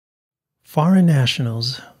Foreign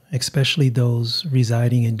nationals, especially those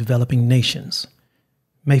residing in developing nations,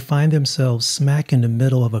 may find themselves smack in the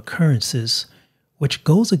middle of occurrences which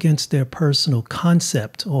goes against their personal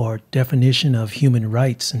concept or definition of human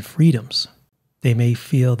rights and freedoms. They may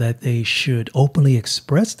feel that they should openly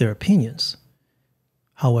express their opinions.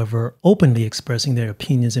 However, openly expressing their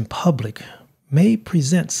opinions in public may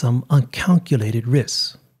present some uncalculated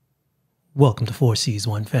risks. Welcome to 4C's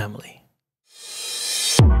One Family.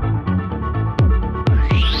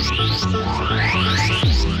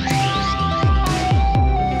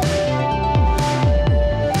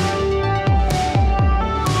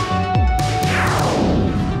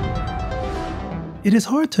 It is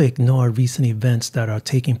hard to ignore recent events that are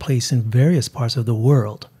taking place in various parts of the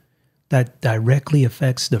world that directly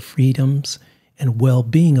affects the freedoms and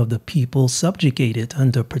well-being of the people subjugated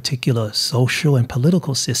under particular social and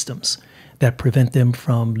political systems that prevent them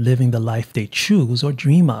from living the life they choose or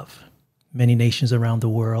dream of. Many nations around the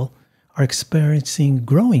world are experiencing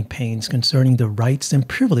growing pains concerning the rights and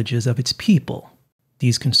privileges of its people.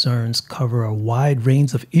 These concerns cover a wide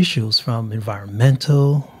range of issues from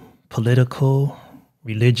environmental, political,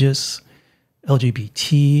 religious,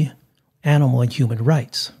 LGBT, animal, and human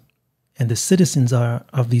rights. And the citizens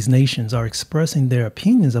of these nations are expressing their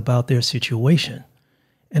opinions about their situation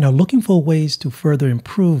and are looking for ways to further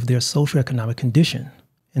improve their socioeconomic condition.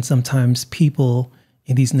 And sometimes people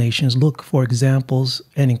in these nations look for examples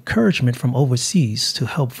and encouragement from overseas to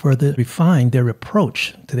help further refine their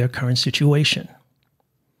approach to their current situation.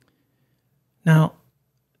 Now,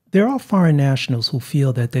 there are foreign nationals who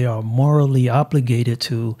feel that they are morally obligated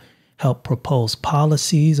to help propose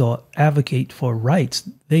policies or advocate for rights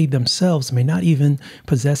they themselves may not even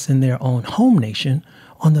possess in their own home nation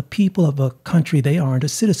on the people of a country they aren't a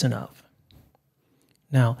citizen of.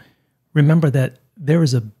 Now, remember that there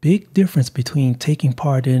is a big difference between taking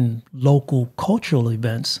part in local cultural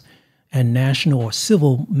events and national or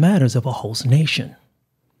civil matters of a host nation.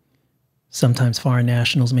 Sometimes foreign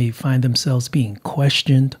nationals may find themselves being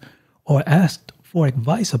questioned or asked for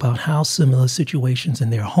advice about how similar situations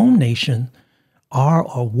in their home nation are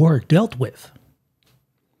or were dealt with.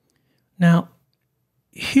 Now,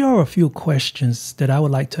 here are a few questions that I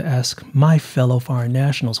would like to ask my fellow foreign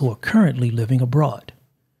nationals who are currently living abroad.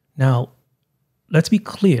 Now, let's be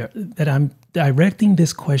clear that I'm directing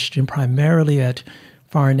this question primarily at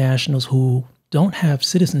foreign nationals who don't have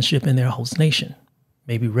citizenship in their host nation.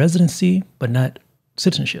 Maybe residency, but not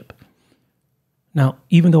citizenship. Now,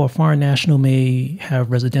 even though a foreign national may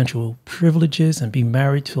have residential privileges and be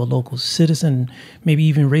married to a local citizen, maybe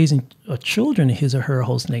even raising children in his or her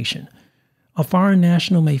host nation, a foreign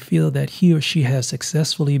national may feel that he or she has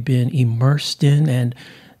successfully been immersed in and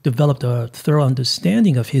developed a thorough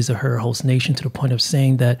understanding of his or her host nation to the point of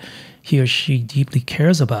saying that he or she deeply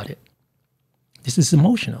cares about it. This is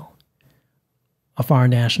emotional. A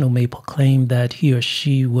foreign national may proclaim that he or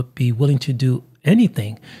she would be willing to do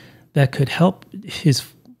anything that could help his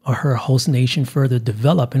or her host nation further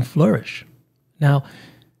develop and flourish. Now,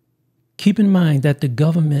 keep in mind that the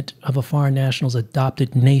government of a foreign national's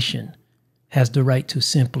adopted nation has the right to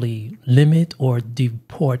simply limit or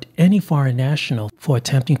deport any foreign national for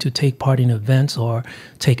attempting to take part in events or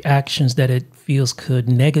take actions that it feels could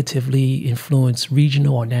negatively influence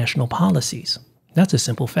regional or national policies. That's a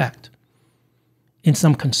simple fact. In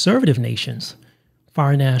some conservative nations,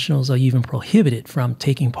 foreign nationals are even prohibited from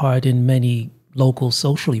taking part in many local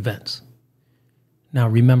social events. Now,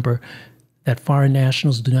 remember that foreign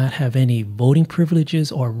nationals do not have any voting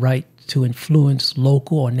privileges or right to influence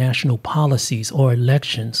local or national policies or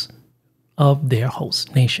elections of their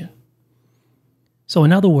host nation. So,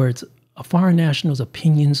 in other words, a foreign national's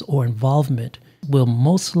opinions or involvement will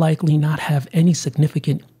most likely not have any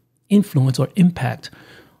significant influence or impact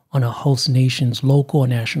on a host nation's local or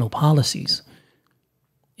national policies.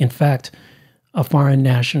 In fact, a foreign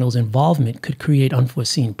national's involvement could create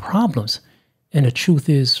unforeseen problems, and the truth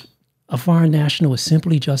is, a foreign national is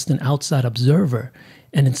simply just an outside observer,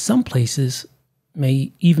 and in some places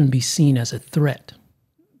may even be seen as a threat.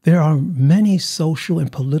 There are many social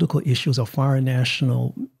and political issues a foreign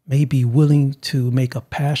national may be willing to make a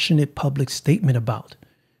passionate public statement about.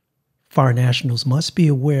 Foreign nationals must be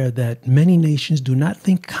aware that many nations do not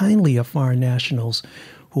think kindly of foreign nationals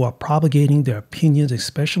who are propagating their opinions,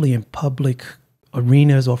 especially in public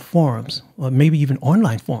arenas or forums, or maybe even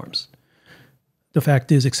online forums. The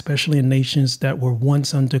fact is, especially in nations that were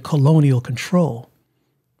once under colonial control,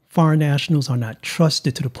 foreign nationals are not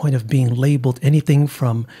trusted to the point of being labeled anything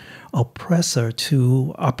from oppressor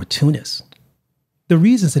to opportunist. The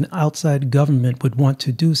reasons an outside government would want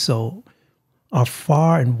to do so are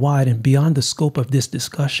far and wide and beyond the scope of this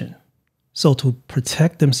discussion. So to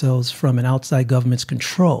protect themselves from an outside government's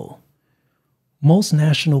control, most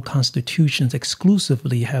national constitutions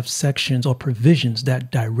exclusively have sections or provisions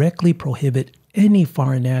that directly prohibit any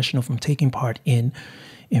foreign national from taking part in,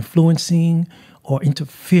 influencing, or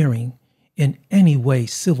interfering in any way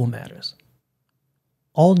civil matters.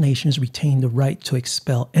 All nations retain the right to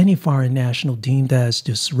expel any foreign national deemed as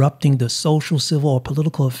disrupting the social, civil, or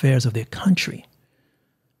political affairs of their country.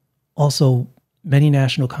 Also, many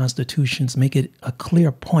national constitutions make it a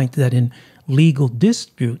clear point that in legal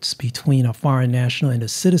disputes between a foreign national and a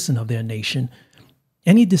citizen of their nation,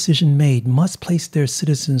 any decision made must place their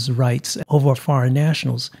citizens' rights over foreign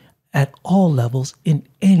nationals at all levels in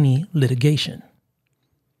any litigation.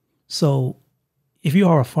 So, if you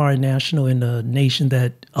are a foreign national in a nation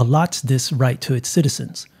that allots this right to its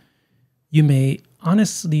citizens, you may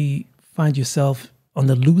honestly find yourself on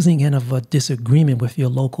the losing end of a disagreement with your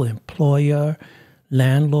local employer,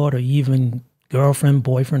 landlord, or even girlfriend,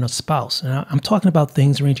 boyfriend, or spouse. And I'm talking about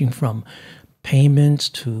things ranging from payments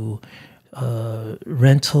to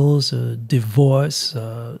rentals, divorce,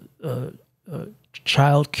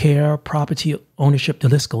 child care, property ownership, the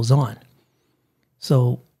list goes on.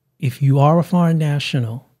 So if you are a foreign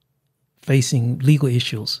national facing legal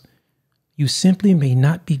issues, you simply may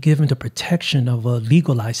not be given the protection of a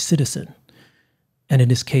legalized citizen. And in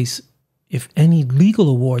this case, if any legal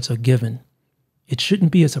awards are given, it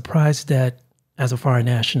shouldn't be a surprise that, as a foreign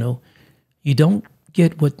national, you don't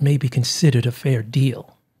get what may be considered a fair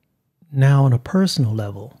deal. Now, on a personal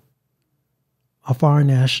level, a foreign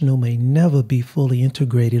national may never be fully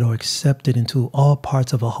integrated or accepted into all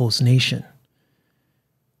parts of a host nation.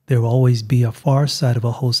 There will always be a far side of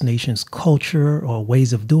a host nation's culture or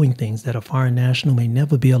ways of doing things that a foreign national may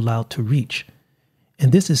never be allowed to reach.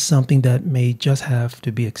 And this is something that may just have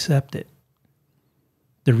to be accepted.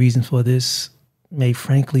 The reason for this may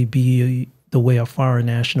frankly be the way a foreign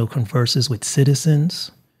national converses with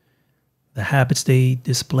citizens, the habits they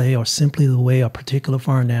display, or simply the way a particular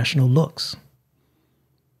foreign national looks.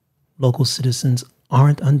 Local citizens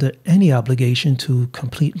aren't under any obligation to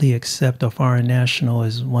completely accept a foreign national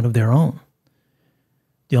as one of their own.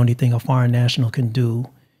 The only thing a foreign national can do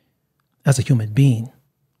as a human being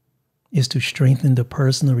is to strengthen the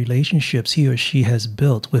personal relationships he or she has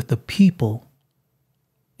built with the people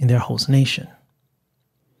in their host nation.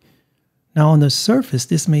 Now, on the surface,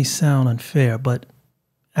 this may sound unfair, but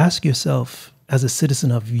ask yourself, as a citizen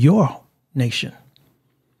of your nation,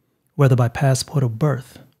 whether by passport or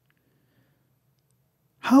birth,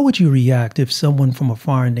 how would you react if someone from a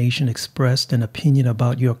foreign nation expressed an opinion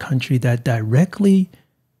about your country that directly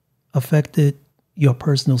affected your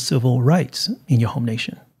personal civil rights in your home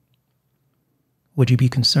nation? Would you be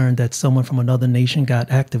concerned that someone from another nation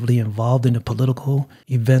got actively involved in the political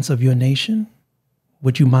events of your nation?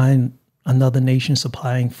 Would you mind another nation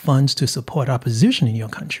supplying funds to support opposition in your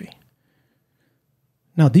country?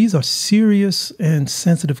 Now, these are serious and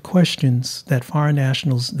sensitive questions that foreign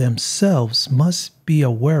nationals themselves must be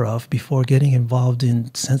aware of before getting involved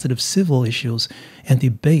in sensitive civil issues and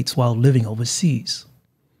debates while living overseas.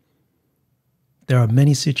 There are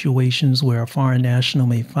many situations where a foreign national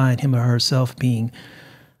may find him or herself being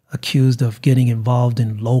accused of getting involved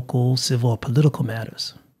in local, civil, or political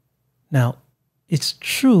matters. Now, it's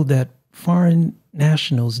true that foreign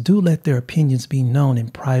nationals do let their opinions be known in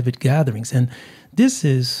private gatherings, and this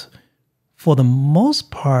is, for the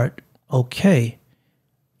most part, okay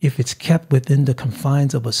if it's kept within the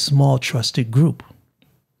confines of a small, trusted group.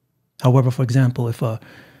 However, for example, if a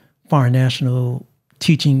foreign national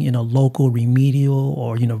teaching in a local remedial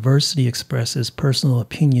or university expresses personal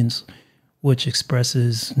opinions which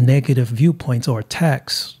expresses negative viewpoints or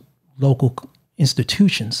attacks local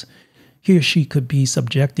institutions, he or she could be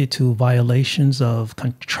subjected to violations of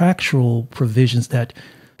contractual provisions that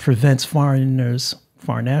prevents foreign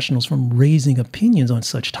nationals from raising opinions on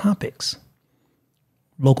such topics.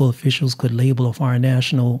 Local officials could label a foreign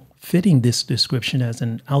national fitting this description as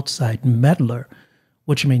an outside meddler,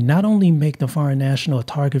 which may not only make the foreign national a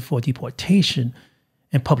target for deportation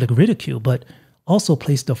and public ridicule, but also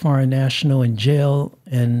place the foreign national in jail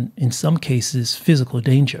and, in some cases, physical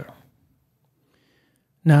danger.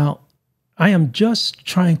 Now, I am just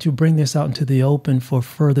trying to bring this out into the open for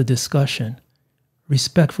further discussion.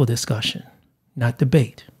 Respectful discussion, not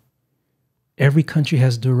debate. Every country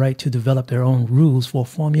has the right to develop their own rules for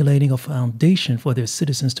formulating a foundation for their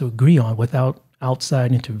citizens to agree on without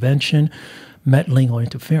outside intervention, meddling, or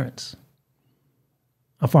interference.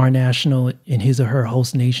 A foreign national in his or her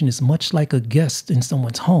host nation is much like a guest in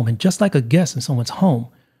someone's home. And just like a guest in someone's home,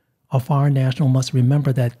 a foreign national must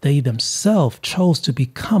remember that they themselves chose to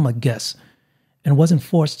become a guest and wasn't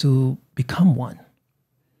forced to become one.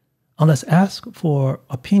 Unless asked for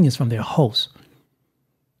opinions from their hosts,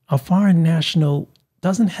 a foreign national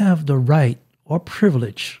doesn't have the right or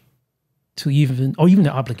privilege to even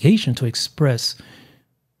the obligation to express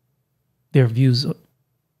their views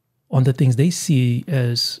on the things they see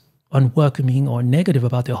as unwelcoming or negative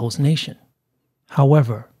about their host nation.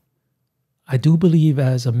 However, I do believe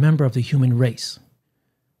as a member of the human race,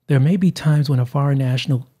 there may be times when a foreign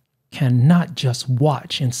national cannot just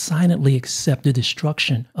watch and silently accept the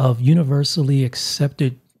destruction of universally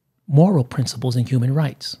accepted moral principles and human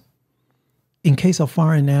rights. In case a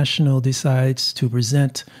foreign national decides to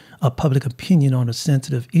present a public opinion on a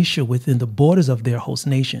sensitive issue within the borders of their host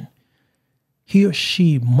nation, he or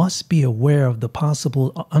she must be aware of the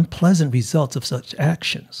possible unpleasant results of such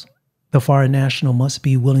actions. The foreign national must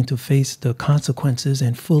be willing to face the consequences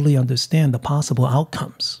and fully understand the possible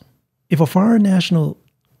outcomes. If a foreign national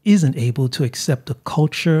isn't able to accept the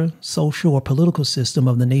culture, social, or political system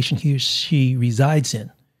of the nation he or she resides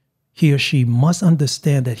in, he or she must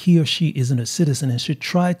understand that he or she isn't a citizen and should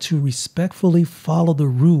try to respectfully follow the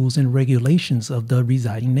rules and regulations of the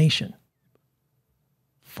residing nation.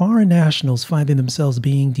 Foreign nationals finding themselves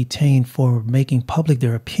being detained for making public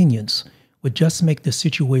their opinions would just make the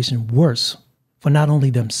situation worse for not only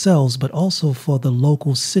themselves, but also for the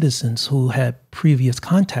local citizens who had previous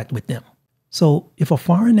contact with them. So if a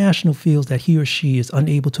foreign national feels that he or she is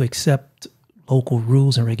unable to accept local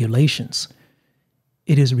rules and regulations,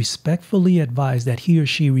 it is respectfully advised that he or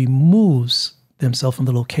she removes themselves from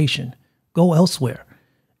the location, go elsewhere,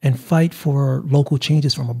 and fight for local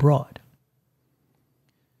changes from abroad.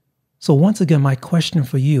 So once again, my question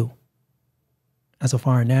for you as a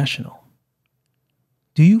foreign national,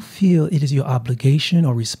 do you feel it is your obligation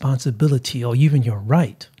or responsibility or even your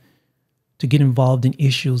right to get involved in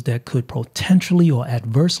issues that could potentially or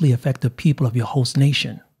adversely affect the people of your host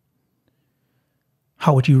nation?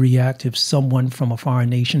 How would you react if someone from a foreign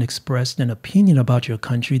nation expressed an opinion about your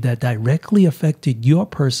country that directly affected your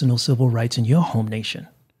personal civil rights in your home nation?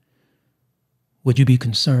 Would you be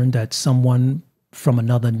concerned that someone from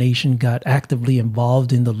another nation got actively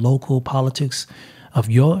involved in the local politics of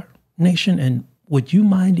your nation? And would you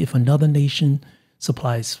mind if another nation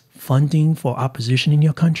supplies funding for opposition in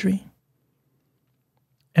your country?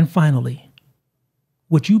 And finally,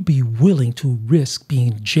 would you be willing to risk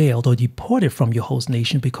being jailed or deported from your host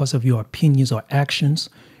nation because of your opinions or actions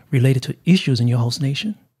related to issues in your host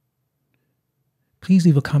nation? Please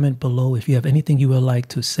leave a comment below if you have anything you would like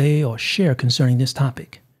to say or share concerning this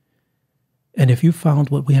topic. And if you found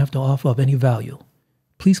what we have to offer of any value,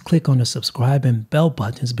 please click on the subscribe and bell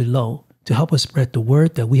buttons below to help us spread the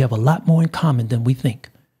word that we have a lot more in common than we think.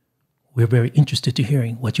 We're very interested to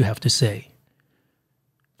hearing what you have to say.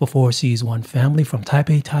 For 4C's One Family from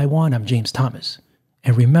Taipei, Taiwan, I'm James Thomas.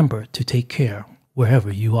 And remember to take care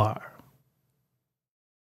wherever you are.